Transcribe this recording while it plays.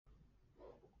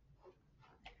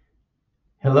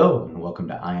Hello and welcome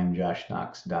to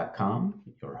iamJoshKnox.com,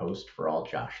 your host for all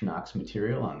Josh Knox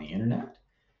material on the internet.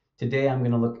 Today I'm going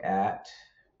to look at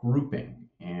grouping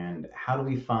and how do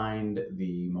we find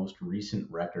the most recent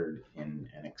record in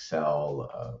an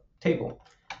Excel table.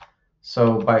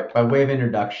 So by way of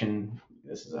introduction,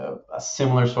 this is a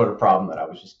similar sort of problem that I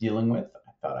was just dealing with.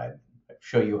 I thought I'd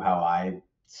show you how I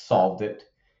solved it.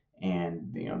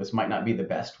 And this might not be the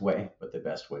best way, but the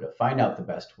best way to find out the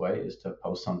best way is to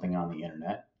post something on the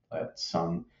internet, let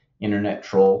some internet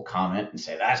troll comment and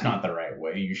say, that's not the right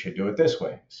way, you should do it this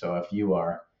way. So if you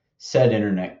are said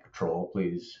internet troll,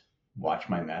 please watch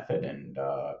my method and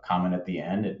comment at the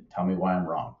end and tell me why I'm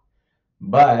wrong.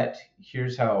 But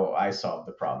here's how I solved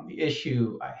the problem. The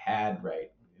issue I had, right,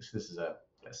 this is a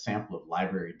sample of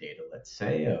library data, let's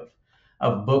say,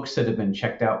 of books that have been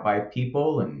checked out by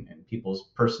people and people's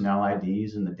personnel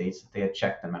IDs and the dates that they had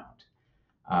checked them out.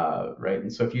 Right.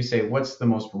 And so if you say, what's the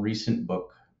most recent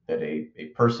book that a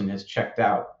person has checked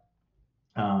out,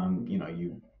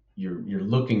 you're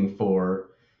looking for,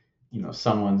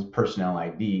 someone's personnel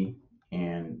ID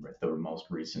and the most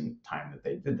recent time that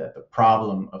they did that. The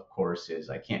problem, of course, is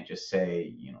I can't just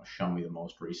say, show me the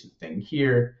most recent thing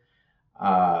here.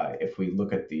 If we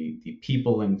look at the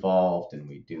people involved and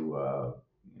we do a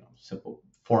simple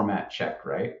format check,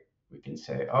 right? We can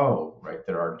say, oh, right,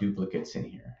 there are duplicates in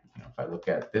here. If I look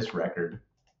at this record,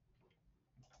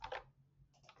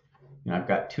 I've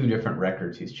got two different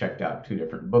records. He's checked out two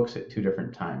different books at two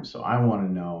different times. So I want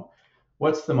to know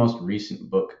what's the most recent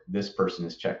book this person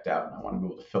has checked out, and I want to be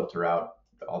able to filter out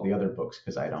all the other books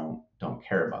because I don't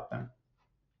care about them.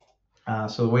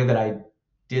 So the way that I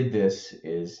did this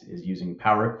is using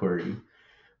Power Query.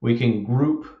 We can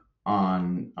group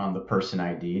on the person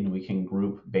ID, and we can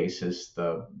group basis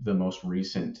the most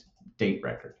recent date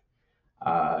record.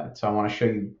 So I want to show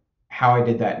you how I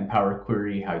did that in Power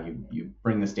Query, how you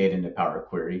bring this data into Power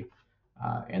Query,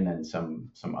 and then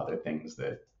some other things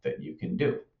that you can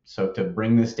do. So to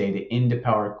bring this data into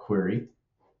Power Query,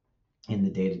 in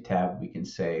the Data tab, we can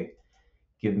say,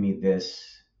 give me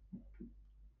this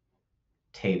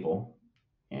table.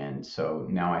 And so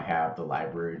now I have the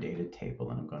library data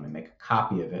table, and I'm going to make a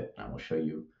copy of it. And I will show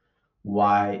you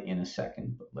why in a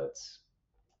second, but let's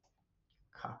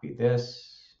copy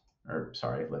this, or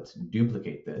sorry, let's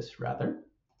duplicate this rather.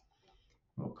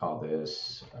 We'll call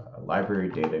this library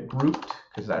data grouped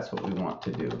because that's what we want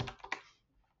to do.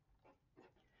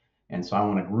 And so I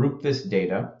want to group this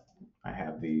data. I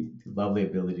have the lovely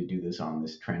ability to do this on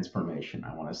this transformation.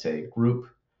 I want to say group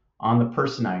on the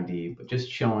person ID, but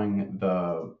just showing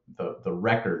the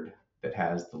record that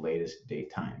has the latest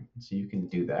date time. So you can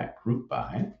do that, group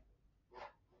by.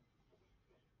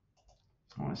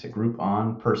 I want to say group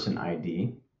on person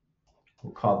ID.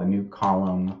 We'll call the new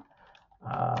column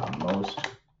most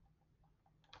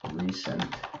recent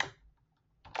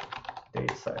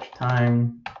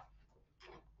date/time.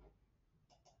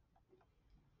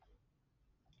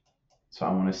 So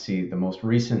I want to see the most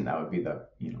recent. That would be the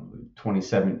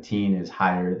 2017 is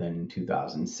higher than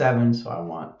 2007. So I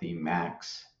want the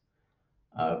max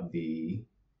of the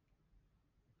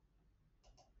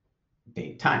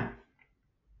date time.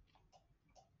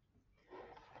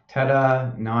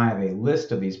 Ta-da! Now I have a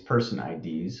list of these person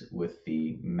IDs with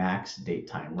the max date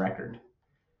time record.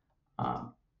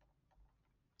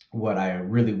 What I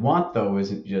really want, though,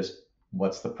 isn't just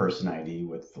what's the person ID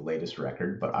with the latest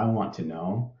record, but I want to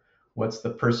know what's the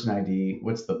person ID,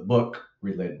 what's the book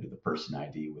related to the person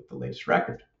ID with the latest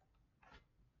record.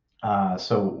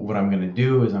 So what I'm going to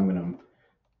do is I'm going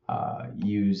to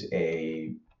use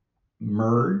a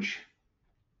merge,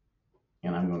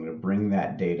 and I'm going to bring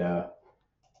that data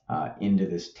into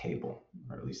this table,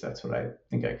 or at least that's what I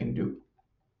think I can do.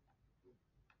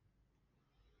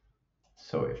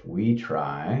 So if we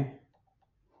try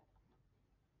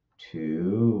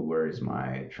to, where is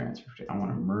my transfer? I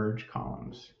want to merge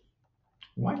columns.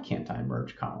 Why can't I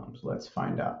merge columns? Let's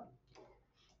find out.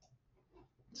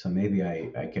 So maybe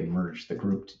I can merge the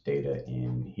grouped data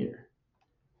in here.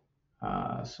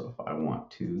 So if I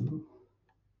want to,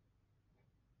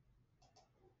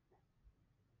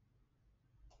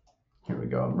 here we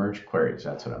go, merge queries,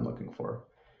 that's what I'm looking for.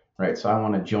 Right, so I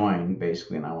want to join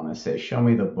basically, and I want to say, show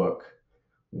me the book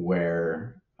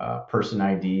where person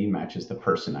ID matches the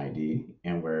person ID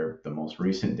and where the most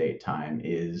recent date time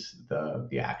is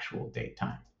the actual date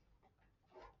time.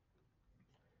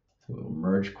 So we'll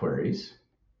merge queries.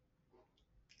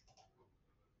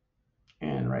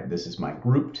 And right, this is my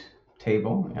grouped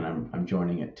table, and I'm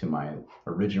joining it to my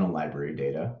original library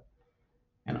data.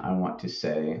 And I want to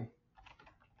say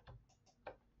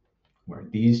where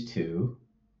these two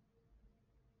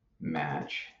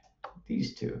match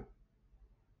these two.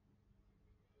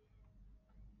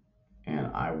 And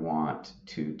I want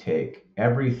to take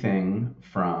everything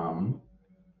from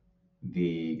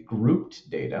the grouped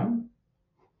data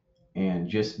and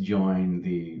just join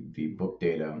the book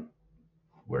data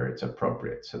where it's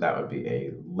appropriate. So that would be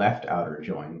a left outer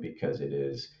join because it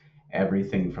is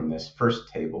everything from this first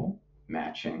table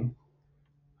matching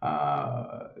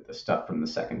the stuff from the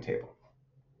second table.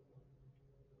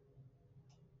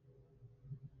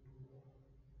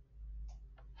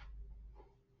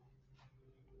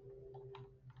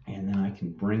 And then I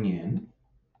can bring in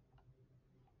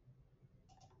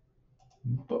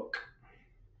book.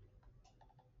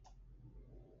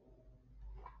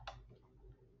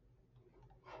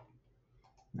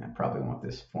 And I probably want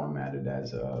this formatted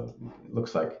as a, it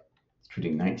looks like it's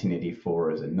treating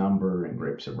 1984 as a number and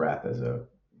Grapes of Wrath as a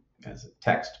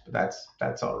text, but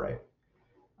that's all right.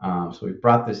 So we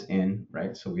brought this in,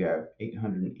 right? So we have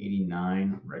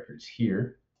 889 records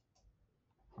here.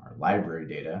 Our library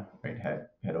data, right,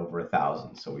 had over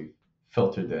 1,000. So we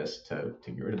filtered this to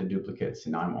get rid of the duplicates.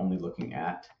 And now I'm only looking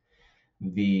at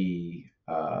the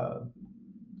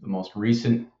most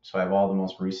recent. So I have all the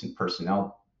most recent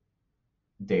personnel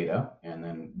data, and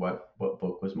then what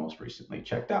book was most recently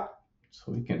checked out.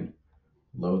 So we can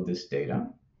load this data.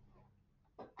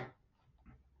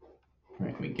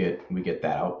 Right, we get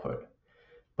that output.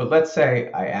 But let's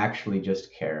say I actually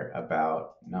just care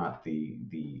about not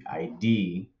the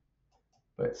ID,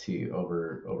 but see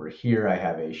over here I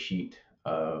have a sheet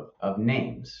of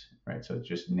names, right? So it's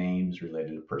just names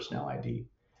related to personnel ID.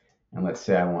 And let's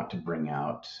say I want to bring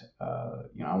out,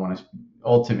 I want to,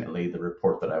 ultimately the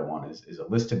report that I want is a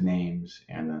list of names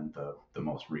and then the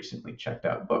most recently checked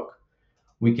out book.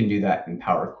 We can do that in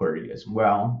Power Query as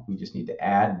well. We just need to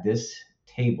add this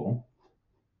table.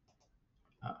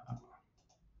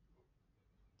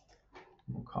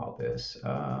 We'll call this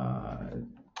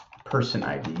person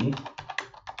ID.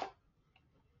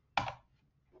 I'm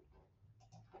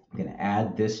going to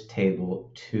add this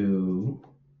table to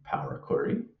Power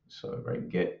Query. So right,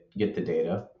 get the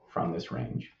data from this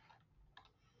range.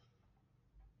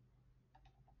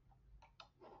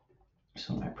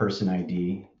 So my person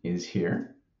ID is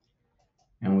here.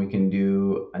 And we can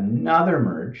do another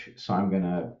merge. So I'm going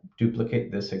to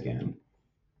duplicate this again,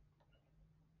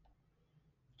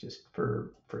 just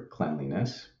for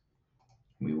cleanliness.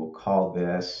 We will call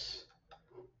this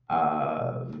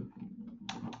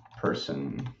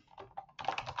person,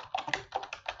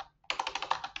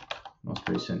 most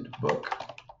recent book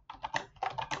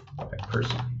by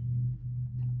person.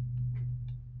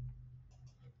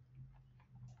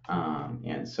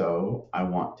 And so I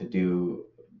want to do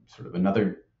sort of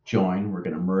another join. We're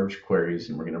going to merge queries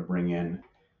and we're going to bring in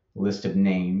a list of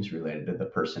names related to the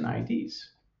person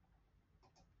IDs.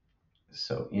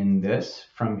 So in this,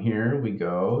 from here, we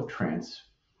go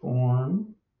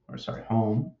home,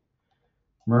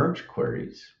 merge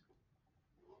queries.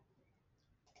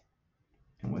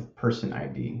 And with person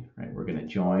ID, right, we're going to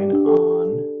join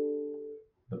on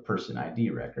the person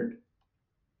ID record.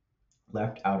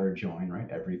 Left outer join, right,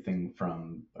 everything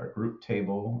from our group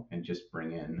table and just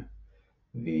bring in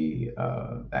the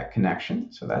that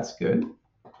connection. So that's good.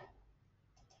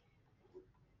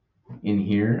 In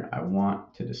here, I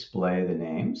want to display the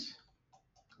names.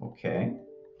 Okay.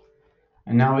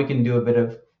 And now we can do a bit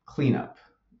of cleanup.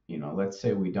 Let's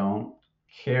say we don't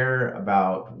care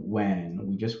about when,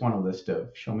 we just want a list of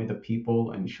show me the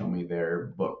people and show me their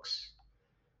books.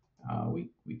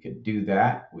 We could do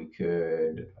that. We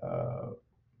could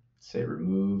say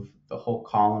remove the whole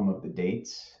column of the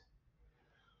dates.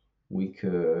 We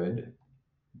could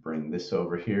bring this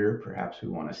over here. Perhaps we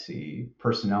want to see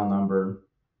personnel number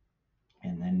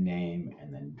and then name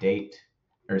and then date,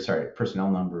 or sorry,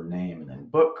 personnel number, name, and then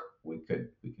book. We could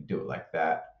do it like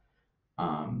that.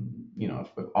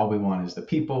 If all we want is the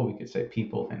people, we could say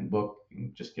people and book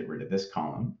and just get rid of this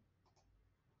column.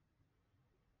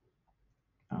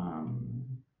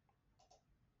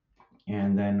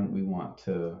 And then we want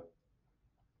to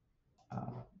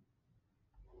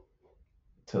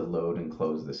load and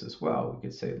close this as well. We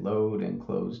could say load and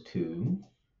close to,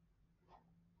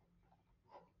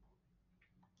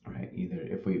 right? Either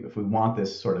if we want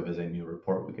this sort of as a new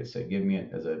report, we could say give me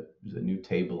it as a new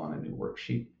table on a new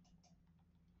worksheet.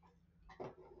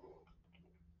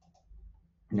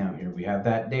 Now here we have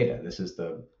that data. This is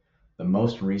the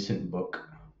most recent book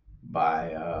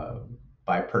by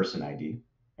person ID,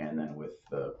 and then with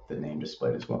the name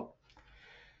displayed as well.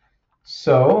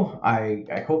 So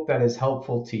I hope that is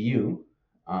helpful to you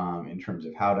in terms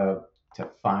of how to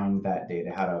find that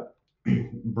data, how to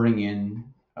bring in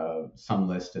some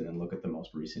list and then look at the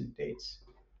most recent dates.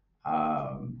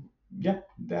 Yeah,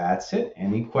 that's it.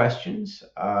 Any questions?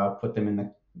 Put them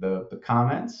in the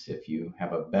comments. If you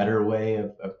have a better way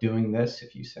of doing this,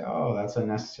 if you say, oh, that's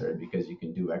unnecessary because you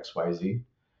can do X, Y, Z,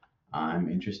 I'm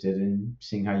interested in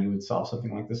seeing how you would solve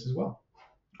something like this as well.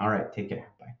 All right, take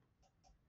care. Bye.